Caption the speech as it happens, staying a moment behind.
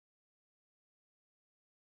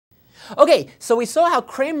Okay, so we saw how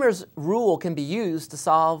Cramer's rule can be used to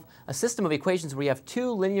solve a system of equations where you have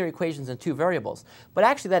two linear equations and two variables. But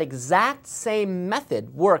actually that exact same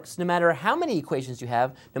method works no matter how many equations you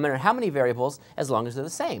have, no matter how many variables, as long as they're the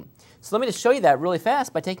same. So let me just show you that really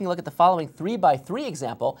fast by taking a look at the following 3x3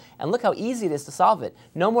 example, and look how easy it is to solve it.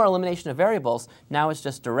 No more elimination of variables, now it's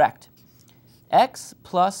just direct. X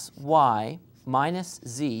plus y minus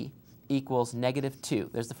z equals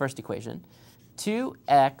 -2. There's the first equation.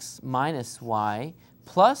 2x minus y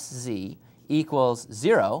plus z equals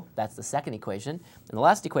 0. That's the second equation. And the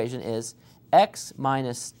last equation is x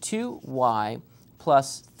minus 2y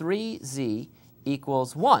plus 3z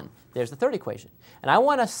equals 1. There's the third equation. And I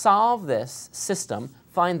want to solve this system,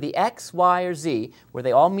 find the x, y, or z, where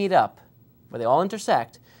they all meet up, where they all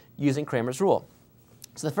intersect, using Cramer's rule.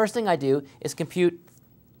 So the first thing I do is compute.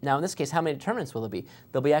 Now in this case, how many determinants will there be?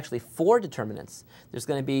 There'll be actually 4 determinants. There's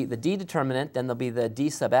going to be the d determinant, then there'll be the d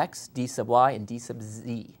sub x, d sub y, and d sub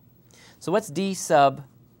z. So what's d sub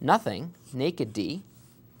nothing, naked d?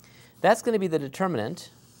 That's going to be the determinant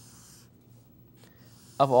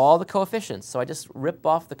of all the coefficients. So I just rip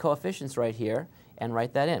off the coefficients right here and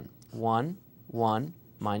write that in. 1, 1,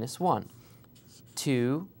 minus 1.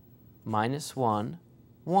 2, minus 1,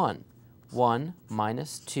 1. 1,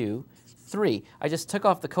 minus 2, 3. I just took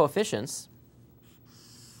off the coefficients,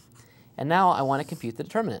 and now I want to compute the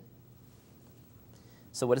determinant.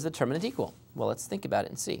 So what does the determinant equal? Well, let's think about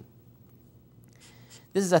it and see.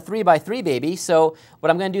 This is a 3x3 baby, so what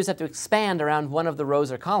I'm going to do is have to expand around one of the rows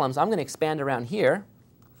or columns. I'm going to expand around here.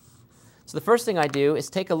 So the first thing I do is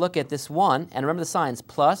take a look at this 1, and remember the signs,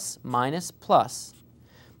 plus, minus, plus.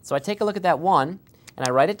 So I take a look at that 1, and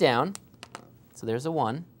I write it down. So there's a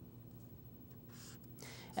 1.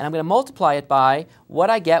 And I'm going to multiply it by what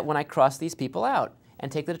I get when I cross these people out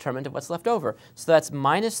and take the determinant of what's left over. So that's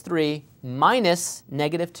minus 3 minus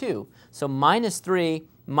 -2. So minus 3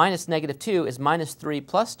 minus -2 is minus 3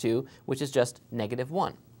 plus 2, which is just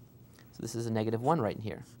 -1. So this is a -1 right in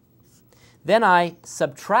here. Then I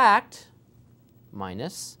subtract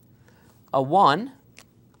minus a 1.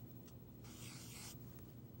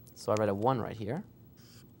 So I write a 1 right here,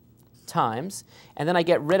 times. And then I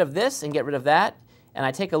get rid of this and get rid of that. And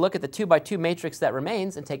I take a look at the 2x2 matrix that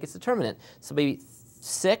remains and take its determinant. So maybe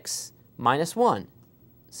 6 minus 1.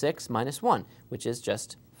 6 minus 1, which is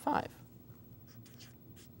just 5.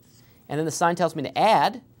 And then the sign tells me to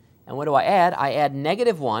add. And what do I add? I add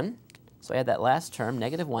 -1. So I add that last term,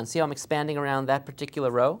 -1. See how I'm expanding around that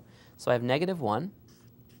particular row? So I have -1.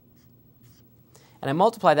 And I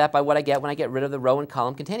multiply that by what I get when I get rid of the row and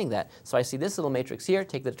column containing that. So I see this little matrix here,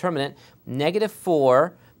 take the determinant,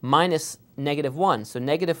 -4 minus -1. So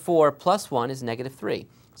 -4 plus 1 is -3.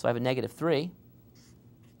 So I have a -3.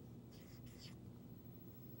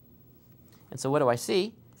 And so what do I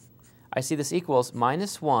see? I see this equals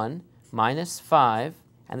 -1 minus 5,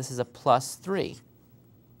 and this is a plus 3.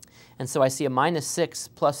 And so I see a -6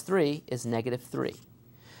 plus 3 is -3.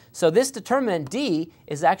 So this determinant d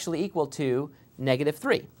is actually equal to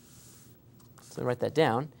 -3. So I write that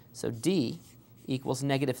down. So d equals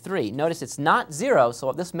 -3. Notice it's not 0,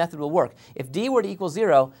 so this method will work. If d were to equal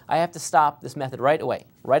 0, I have to stop this method right away.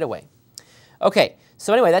 Okay,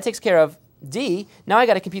 so anyway, that takes care of d. Now I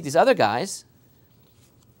got to compute these other guys.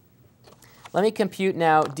 Let me compute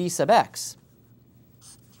now d sub x.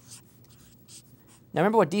 Now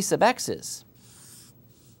remember what d sub x is.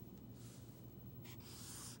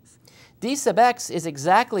 D sub x is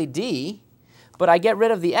exactly d, but I get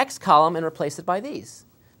rid of the x column and replace it by these.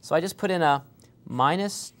 So I just put in a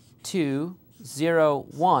 -2, 0,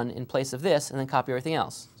 1 in place of this, and then copy everything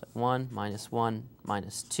else. So 1, -1,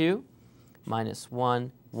 -2,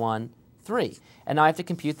 -1, 1, 3. And now I have to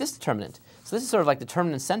compute this determinant. So this is sort of like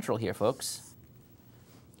determinant central here, folks.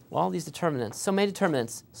 All these determinants, so many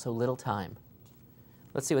determinants, so little time.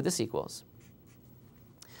 Let's see what this equals.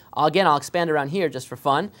 Again, I'll expand around here just for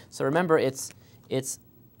fun. So remember, it's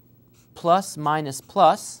plus minus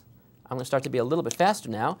plus. I'm going to start to be a little bit faster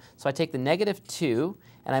now. So I take the -2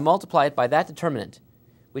 and I multiply it by that determinant,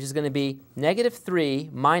 which is going to be -3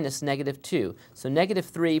 minus -2. So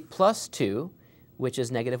 -3 plus 2, which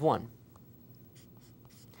is -1.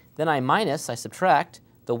 Then I subtract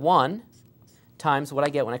the 1 times what I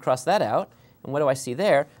get when I cross that out. And what do I see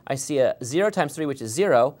there? I see a 0 times 3, which is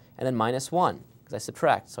 0, and then -1, because I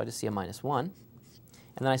subtract. So I just see a -1.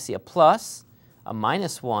 And then I see a plus, a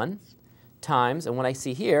 -1, times, and what I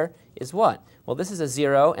see here is what? Well, this is a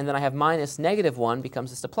 0, and then I have minus -1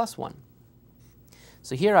 becomes just a +1.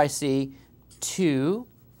 So here I see 2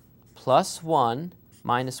 plus 1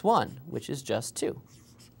 minus 1, which is just 2.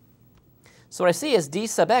 So what I see is d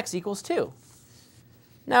sub x equals 2.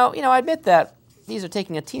 Now, I admit that these are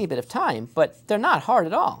taking a teeny bit of time, but they're not hard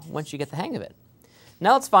at all once you get the hang of it.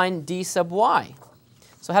 Now let's find d sub y.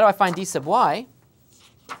 So how do I find d sub y?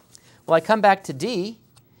 Well, I come back to d,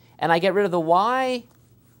 and I get rid of the y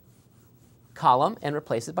column and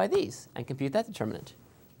replace it by these, and compute that determinant.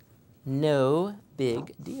 No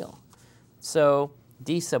big deal. So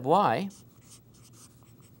d sub y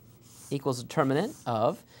equals determinant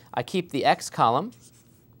of, I keep the x column,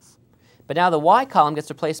 but now the y column gets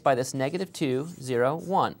replaced by this negative 2, 0,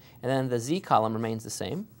 1. And then the z column remains the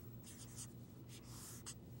same.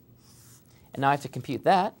 And now I have to compute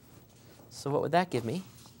that. So what would that give me?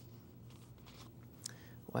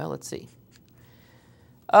 Well, let's see.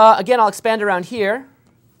 Again, I'll expand around here.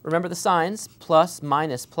 Remember the signs, plus,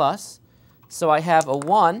 minus, plus. So I have a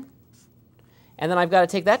 1. And then I've got to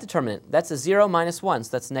take that determinant. That's a 0 minus 1,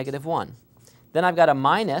 so that's negative 1. Then I've got a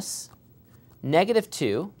minus negative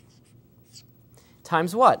 2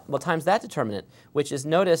 times what? Well, times that determinant, which is,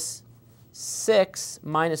 notice, 6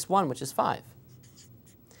 minus 1, which is 5.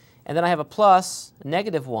 And then I have a plus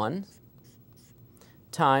negative 1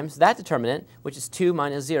 times that determinant, which is 2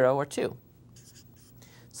 minus 0, or 2.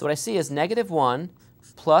 So what I see is negative 1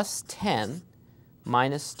 plus 10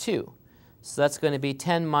 minus 2. So that's going to be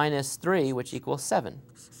 10 minus 3, which equals 7.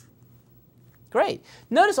 Great.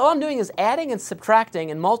 Notice all I'm doing is adding and subtracting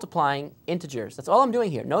and multiplying integers. That's all I'm doing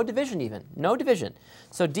here. No division even. No division.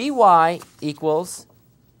 So dy equals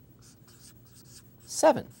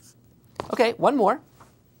 7. OK, one more.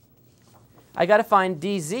 I got to find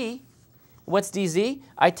dz. What's dz?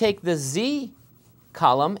 I take the z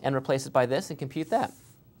column and replace it by this and compute that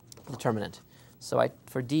determinant. So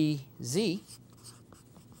for dz,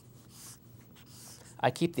 I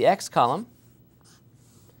keep the x column.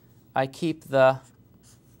 I keep the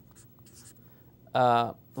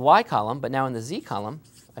y column, but now in the z column,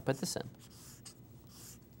 I put this in.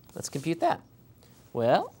 Let's compute that.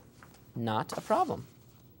 Well, not a problem.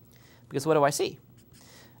 Because what do I see?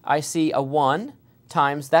 I see a 1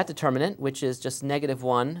 times that determinant, which is just negative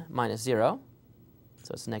 1 minus 0.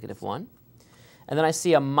 So it's negative 1. And then I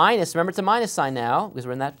see a minus. Remember, it's a minus sign now, because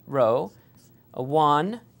we're in that row. A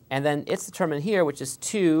 1, and then its determinant here, which is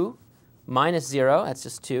 2 minus 0. That's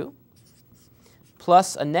just 2.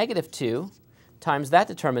 Plus a negative 2 times that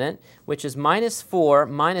determinant, which is minus 4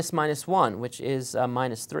 minus minus 1, which is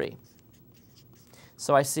minus 3.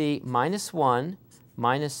 So I see minus 1,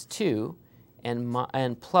 minus 2,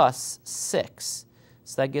 and plus 6.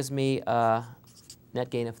 So that gives me a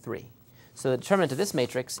net gain of 3. So the determinant of this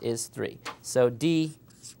matrix is 3. So dz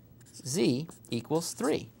equals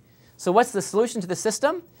 3. So what's the solution to the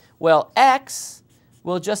system? Well, x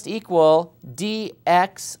will just equal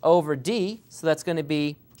dx over d. So that's going to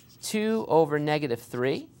be 2 over negative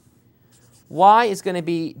 3. Y is going to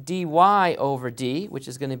be dy over d, which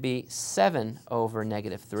is going to be 7 over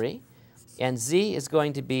negative 3. And z is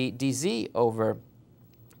going to be dz over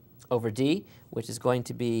d, which is going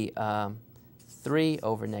to be 3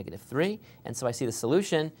 over negative 3. And so I see the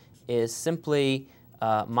solution is simply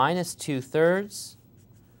minus 2/3,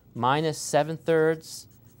 minus 7/3,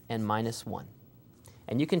 and minus 1.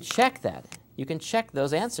 And you can check that. You can check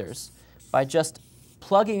those answers by just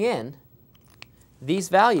plugging in these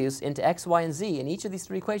values into x, y, and z in each of these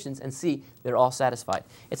three equations and see they're all satisfied.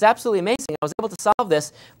 It's absolutely amazing. I was able to solve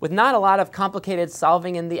this with not a lot of complicated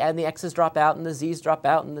solving, and the x's drop out, and the z's drop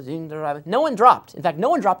out, and the z's drop out. No one dropped. In fact, no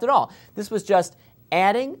one dropped at all. This was just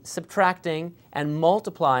adding, subtracting, and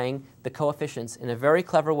multiplying the coefficients in a very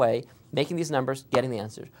clever way, making these numbers, getting the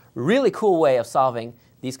answers. Really cool way of solving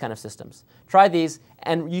these kind of systems. Try these,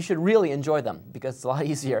 and you should really enjoy them because it's a lot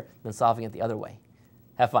easier than solving it the other way.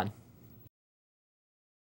 Have fun.